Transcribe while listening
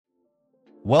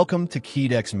Welcome to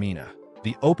Keadex Mina,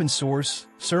 the open-source,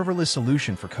 serverless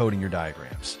solution for coding your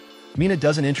diagrams. Mina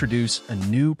doesn't introduce a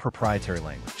new proprietary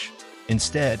language.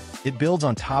 Instead, it builds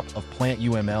on top of Plant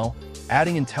UML,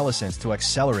 adding IntelliSense to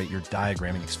accelerate your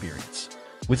diagramming experience.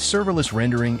 With serverless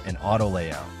rendering and auto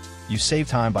layout, you save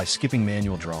time by skipping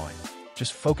manual drawing.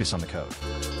 Just focus on the code.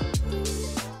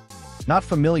 Not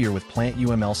familiar with Plant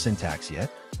UML syntax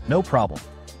yet? No problem.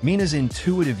 Mina's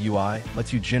intuitive UI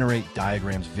lets you generate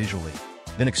diagrams visually,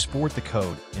 then export the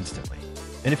code instantly.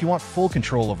 And if you want full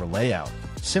control over layout,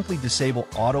 simply disable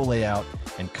auto layout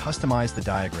and customize the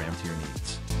diagram to your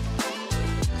needs.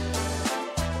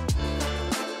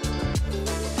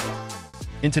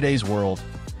 In today's world,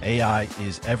 AI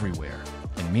is everywhere,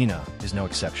 and Mina is no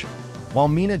exception. While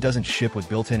Mina doesn't ship with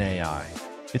built-in AI,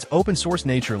 its open-source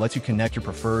nature lets you connect your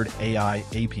preferred AI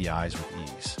APIs with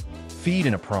ease. Feed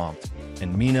in a prompt,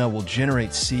 and Mina will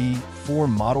generate C4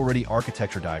 model-ready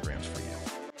architecture diagrams for you.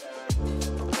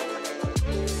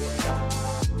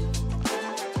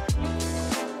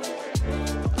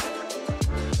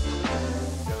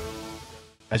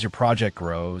 As your project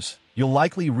grows, you'll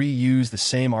likely reuse the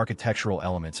same architectural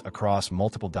elements across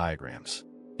multiple diagrams.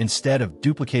 Instead of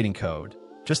duplicating code,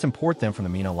 just import them from the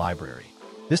Mina library.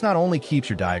 This not only keeps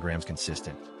your diagrams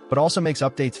consistent, but also makes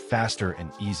updates faster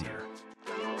and easier.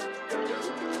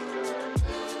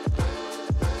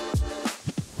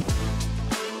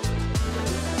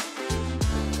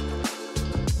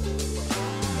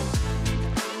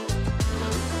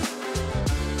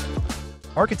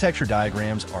 Architecture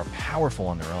diagrams are powerful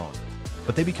on their own,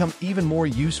 but they become even more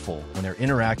useful when they're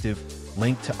interactive,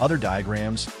 linked to other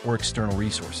diagrams or external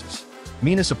resources.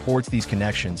 Mina supports these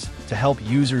connections to help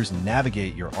users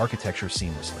navigate your architecture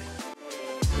seamlessly.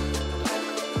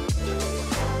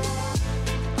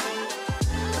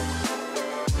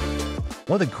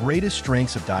 One of the greatest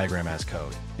strengths of diagram as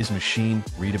code is machine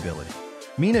readability.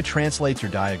 Mina translates your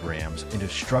diagrams into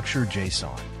structured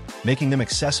JSON, making them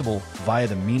accessible via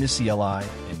the Mina CLI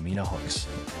and Mina hooks.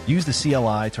 Use the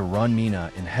CLI to run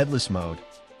Mina in headless mode,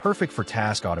 perfect for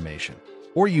task automation.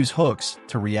 Or use hooks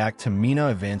to react to Mina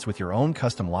events with your own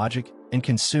custom logic and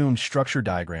consume structured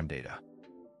diagram data.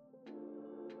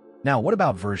 Now, what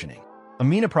about versioning? A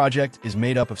Mina project is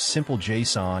made up of simple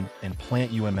JSON and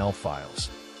Plant UML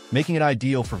files, making it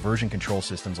ideal for version control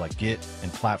systems like Git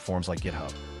and platforms like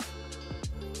GitHub.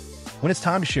 When it's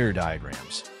time to share your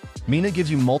diagrams, Mina gives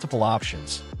you multiple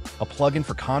options: a plugin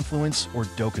for Confluence or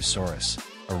Docusaurus,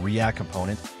 a React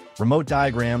component, remote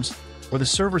diagrams, or the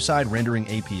server-side rendering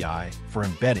API for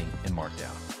embedding in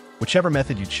Markdown. Whichever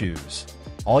method you choose,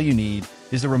 all you need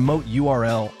is the remote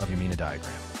URL of your Mina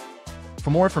diagram. For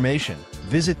more information,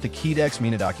 visit the Keadex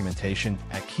Mina documentation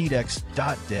at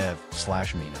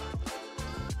keadex.dev/Mina.